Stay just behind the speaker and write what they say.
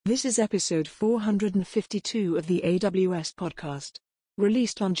This is episode 452 of the AWS podcast,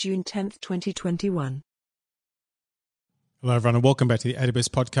 released on June 10th, 2021. Hello, everyone, and welcome back to the AWS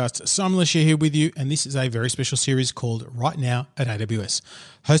podcast. Simon Lashia here with you, and this is a very special series called Right Now at AWS.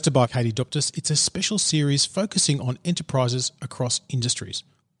 Hosted by Katie Doptis, it's a special series focusing on enterprises across industries.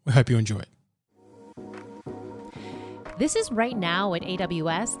 We hope you enjoy it. This is Right Now at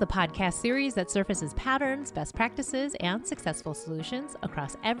AWS, the podcast series that surfaces patterns, best practices, and successful solutions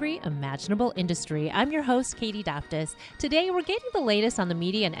across every imaginable industry. I'm your host, Katie Doptis. Today, we're getting the latest on the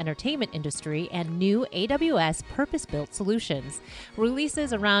media and entertainment industry and new AWS purpose-built solutions.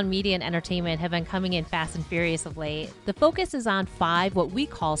 Releases around media and entertainment have been coming in fast and furious of late. The focus is on 5 what we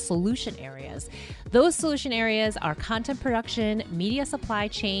call solution areas. Those solution areas are content production, media supply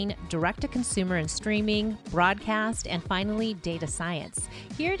chain, direct-to-consumer and streaming, broadcast, and finally, data science.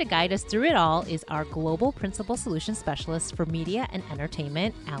 Here to guide us through it all is our Global Principal Solution Specialist for Media and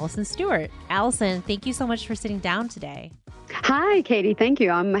Entertainment, Allison Stewart. Allison, thank you so much for sitting down today. Hi, Katie. Thank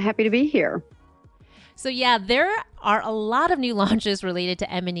you. I'm happy to be here. So there are a lot of new launches related to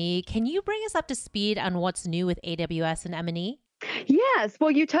M&E. Can you bring us up to speed on what's new with AWS and M&E? Yes.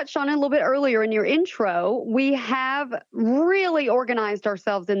 Well, you touched on it a little bit earlier in your intro. We have really organized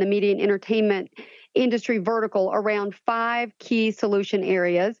ourselves in the media and entertainment industry vertical around 5 key solution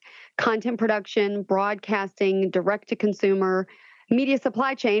areas: content production, broadcasting, direct-to-consumer, media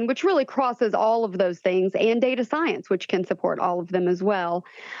supply chain, which really crosses all of those things, and data science, which can support all of them as well.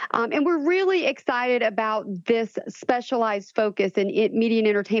 And we're really excited about this specialized focus in media and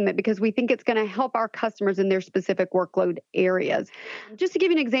entertainment because we think it's going to help our customers in their specific workload areas. Just to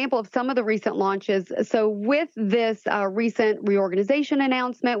give you an example of some of the recent launches, so with this recent reorganization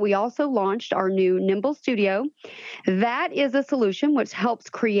announcement, we also launched our new Nimble Studio. That is a solution which helps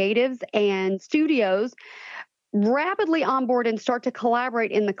creatives and studios rapidly onboard and start to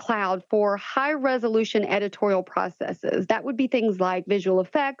collaborate in the cloud for high-resolution editorial processes. That would be things like visual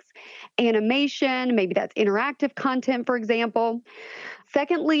effects, animation, maybe that's interactive content, for example.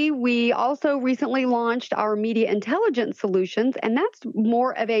 Secondly, we also recently launched our media intelligence solutions, and that's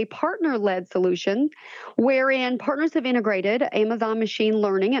more of a partner-led solution wherein partners have integrated Amazon machine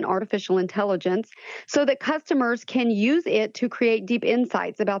learning and artificial intelligence so that customers can use it to create deep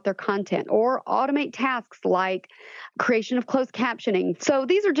insights about their content or automate tasks like creation of closed captioning. So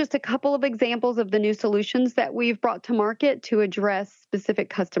these are just a couple of examples of the new solutions that we've brought to market to address specific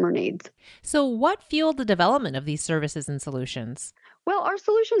customer needs. So what fueled the development of these services and solutions? Well, our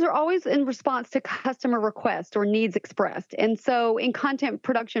solutions are always in response to customer requests or needs expressed. And so in content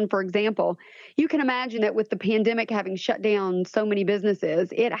production, for example, you can imagine that with the pandemic having shut down so many businesses,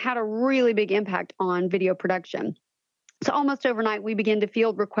 it had a really big impact on video production. So almost overnight, we began to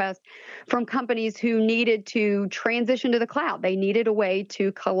field requests from companies who needed to transition to the cloud. They needed a way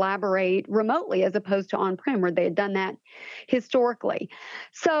to collaborate remotely as opposed to on-prem, where they had done that historically.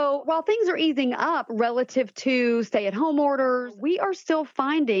 So while things are easing up relative to stay-at-home orders, we are still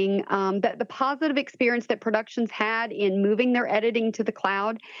finding that the positive experience that productions had in moving their editing to the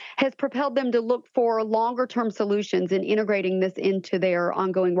cloud has propelled them to look for longer-term solutions in integrating this into their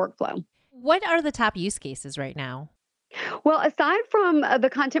ongoing workflow. What are the top use cases right now? Well, aside from the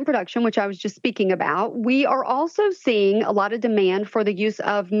content production, which I was just speaking about, we are also seeing a lot of demand for the use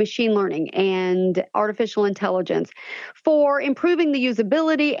of machine learning and artificial intelligence for improving the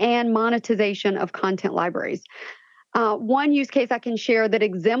usability and monetization of content libraries. One use case I can share that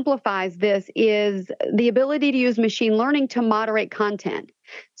exemplifies this is the ability to use machine learning to moderate content.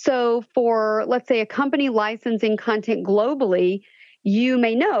 So for, let's say, a company licensing content globally, you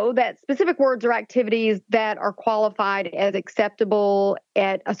may know that specific words or activities that are qualified as acceptable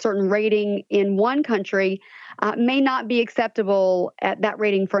at a certain rating in one country may not be acceptable at that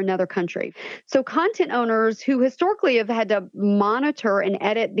rating for another country. So content owners who historically have had to monitor and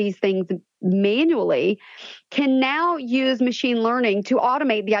edit these things manually can now use machine learning to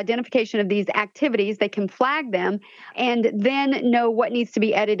automate the identification of these activities. They can flag them and then know what needs to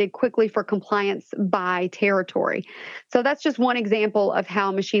be edited quickly for compliance by territory. So that's just one example of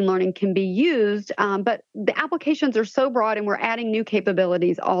how machine learning can be used. But the applications are so broad and we're adding new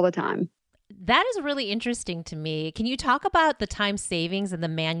capabilities all the time. That is really interesting to me. Can you talk about the time savings and the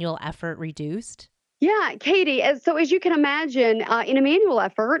manual effort reduced? Yeah, Katie, as you can imagine, in a manual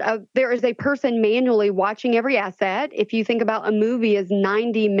effort, there is a person manually watching every asset. If you think about a movie as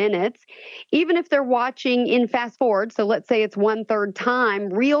 90 minutes, even if they're watching in fast forward, so let's say it's 1/3 time,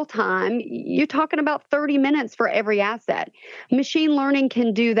 real time, you're talking about 30 minutes for every asset. Machine learning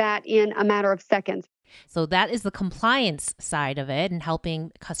can do that in a matter of seconds. So that is the compliance side of it and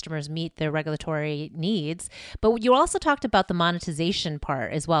helping customers meet their regulatory needs. But you also talked about the monetization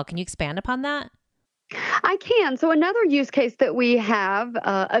part as well. Can you expand upon that? I can. So another use case that we have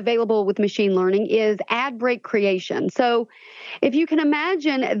available with machine learning is ad break creation. So if you can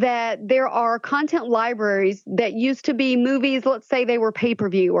imagine that there are content libraries that used to be movies, let's say they were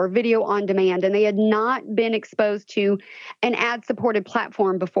pay-per-view or video on demand, and they had not been exposed to an ad-supported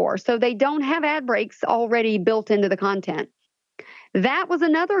platform before. So they don't have ad breaks already built into the content. That was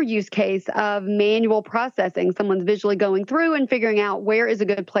another use case of manual processing. Someone's visually going through and figuring out where is a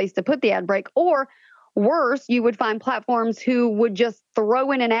good place to put the ad break. Or worse, you would find platforms who would just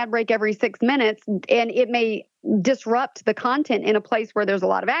throw in an ad break every 6 minutes, and it may disrupt the content in a place where there's a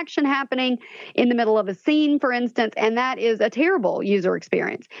lot of action happening in the middle of a scene, for instance, and that is a terrible user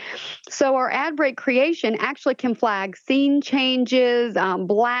experience. So our ad break creation actually can flag scene changes,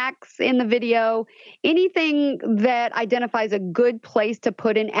 blacks in the video, anything that identifies a good place to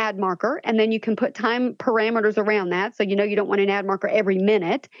put an ad marker, and then you can put time parameters around that. So you know you don't want an ad marker every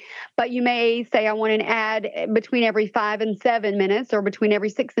minute, but you may say I want an ad between every 5 and 7 minutes or between every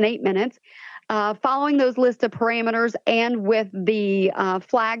 6 and 8 minutes. Following those list of parameters and with the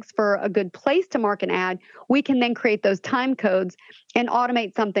flags for a good place to mark an ad, we can then create those time codes and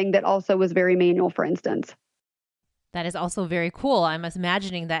automate something that also was very manual, for instance. That is also very cool. I'm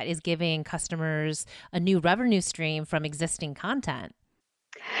imagining that is giving customers a new revenue stream from existing content.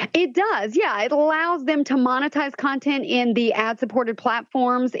 It does. Yeah. It allows them to monetize content in the ad-supported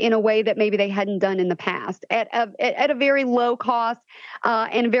platforms in a way that maybe they hadn't done in the past at a very low cost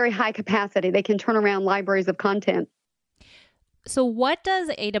and a very high capacity. They can turn around libraries of content. So what does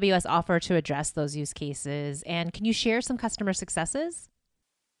AWS offer to address those use cases? And can you share some customer successes?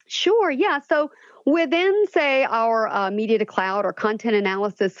 Sure. Yeah. So within, say, our media to cloud or content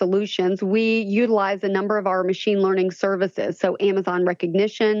analysis solutions, we utilize a number of our machine learning services. So Amazon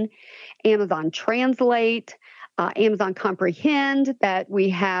Rekognition, Amazon Translate, Amazon Comprehend, that we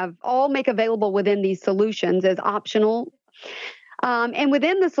have all make available within these solutions as optional. And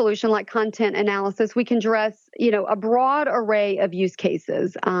within the solution, like content analysis, we can address, a broad array of use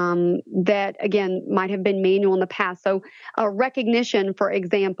cases that, again, might have been manual in the past. So recognition, for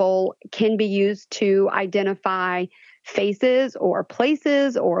example, can be used to identify faces or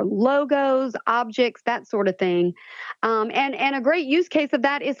places or logos, objects, that sort of thing. And a great use case of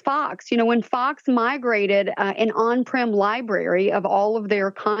that is Fox. When Fox migrated an on-prem library of all of their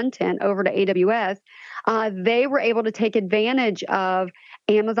content over to AWS, they were able to take advantage of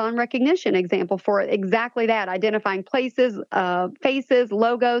Amazon Rekognition example for exactly that, identifying places, faces,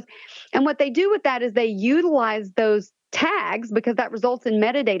 logos. And what they do with that is they utilize those tags, because that results in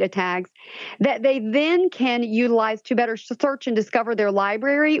metadata tags that they then can utilize to better search and discover their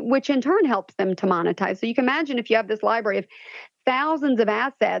library, which in turn helps them to monetize. So you can imagine if you have this library of thousands of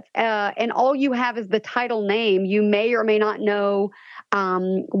assets and all you have is the title name, you may or may not know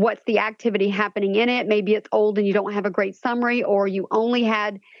what's the activity happening in it. Maybe it's old and you don't have a great summary, or you only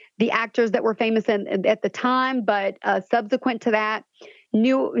had the actors that were famous at the time, but subsequent to that,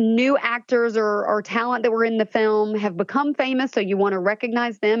 new actors or talent that were in the film have become famous, so you want to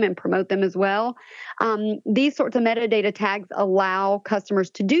recognize them and promote them as well. These sorts of metadata tags allow customers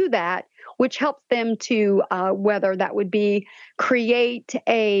to do that, which helps them to, whether that would be create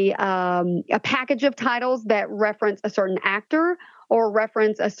a package of titles that reference a certain actor or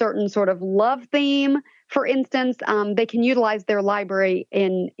reference a certain sort of love theme, for instance. They can utilize their library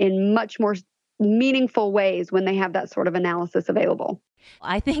in much more meaningful ways when they have that sort of analysis available.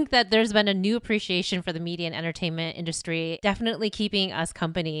 I think that there's been a new appreciation for the media and entertainment industry, definitely keeping us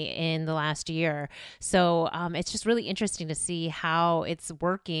company in the last year. So it's just really interesting to see how it's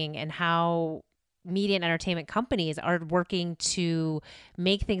working and how media and entertainment companies are working to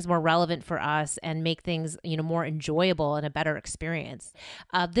make things more relevant for us and make things, more enjoyable and a better experience.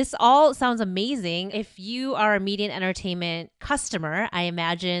 This all sounds amazing. If you are a media and entertainment customer, I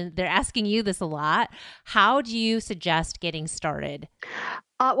imagine they're asking you this a lot. How do you suggest getting started?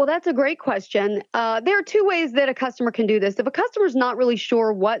 Well, that's a great question. There are two ways that a customer can do this. If a customer is not really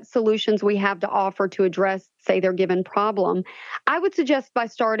sure what solutions we have to offer to address, say, their given problem, I would suggest by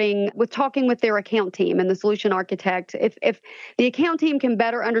starting with talking with their account team and the solution architect. If the account team can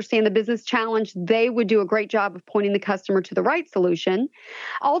better understand the business challenge, they would do a great job of pointing the customer to the right solution.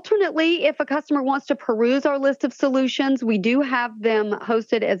 Alternately, if a customer wants to peruse our list of solutions, we do have them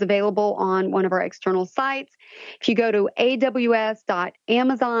hosted as available on one of our external sites. If you go to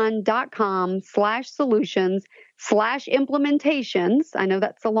aws.amazon.com/solutions /implementations. I know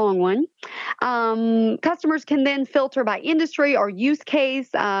that's a long one. Customers can then filter by industry or use case.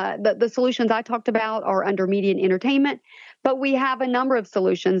 The solutions I talked about are under media and entertainment, but we have a number of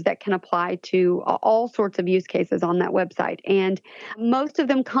solutions that can apply to all sorts of use cases on that website. And most of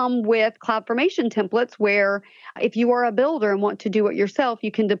them come with CloudFormation templates where if you are a builder and want to do it yourself,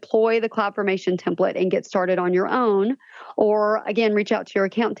 you can deploy the CloudFormation template and get started on your own. Or again, reach out to your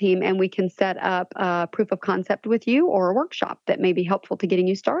account team and we can set up a proof of concept with you or a workshop that may be helpful to getting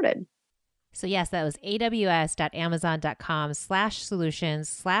you started. So yes, that was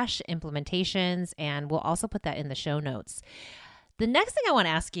aws.amazon.com/solutions/implementations. And we'll also put that in the show notes. The next thing I want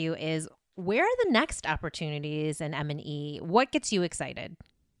to ask you is, where are the next opportunities in M&E? What gets you excited?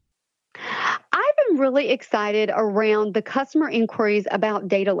 I've been really excited around the customer inquiries about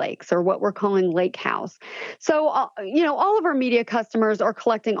data lakes, or what we're calling Lakehouse. So, all of our media customers are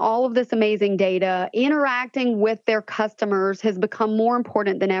collecting all of this amazing data. Interacting with their customers has become more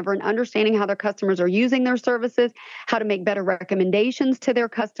important than ever, and understanding how their customers are using their services, how to make better recommendations to their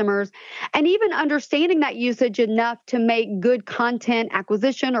customers, and even understanding that usage enough to make good content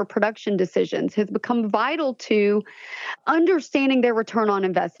acquisition or production decisions has become vital to understanding their return on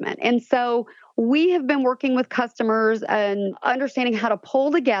investment. And so we have been working with customers and understanding how to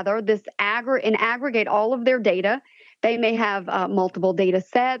pull together this and aggregate all of their data. They may have multiple data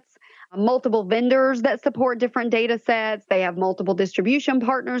sets, multiple vendors that support different data sets. They have multiple distribution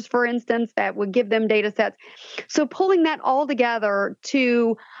partners, for instance, that would give them data sets. So pulling that all together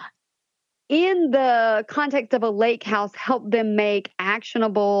to, in the context of a lakehouse, help them make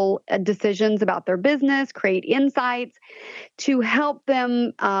actionable decisions about their business, create insights to help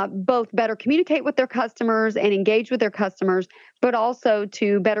them both better communicate with their customers and engage with their customers, but also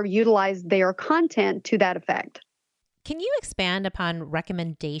to better utilize their content to that effect. Can you expand upon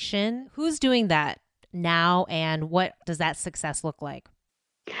recommendation? Who's doing that now, and what does that success look like?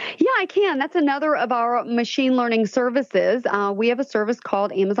 Yeah, I can. That's another of our machine learning services. We have a service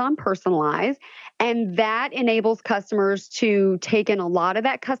called Amazon Personalize, and that enables customers to take in a lot of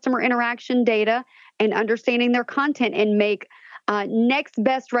that customer interaction data and understanding their content and make next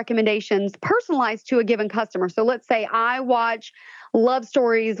best recommendations personalized to a given customer. So let's say I watch love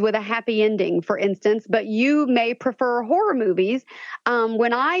stories with a happy ending, for instance, but you may prefer horror movies.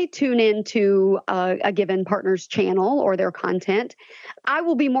 When I tune into a given partner's channel or their content, I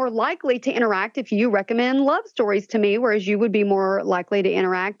will be more likely to interact if you recommend love stories to me, whereas you would be more likely to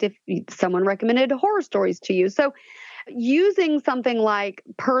interact if someone recommended horror stories to you. So using something like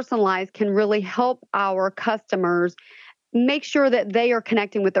Personalize can really help our customers make sure that they are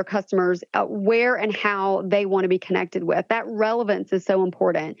connecting with their customers where and how they want to be connected with. That relevance is so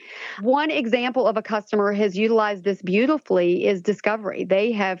important. One example of a customer has utilized this beautifully is Discovery.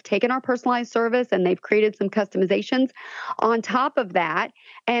 They have taken our Personalized service and they've created some customizations on top of that.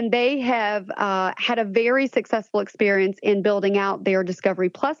 And they have had a very successful experience in building out their Discovery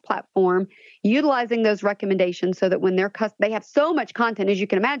Plus platform, utilizing those recommendations so that when they have so much content, as you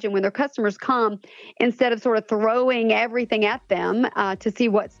can imagine, when their customers come, instead of sort of throwing everything at them to see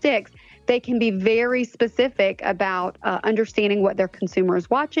what sticks, they can be very specific about understanding what their consumer is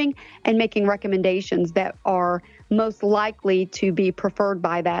watching and making recommendations that are most likely to be preferred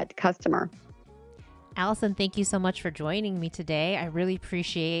by that customer. Allison, thank you so much for joining me today. I really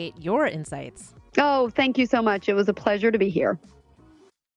appreciate your insights. Oh, thank you so much. It was a pleasure to be here.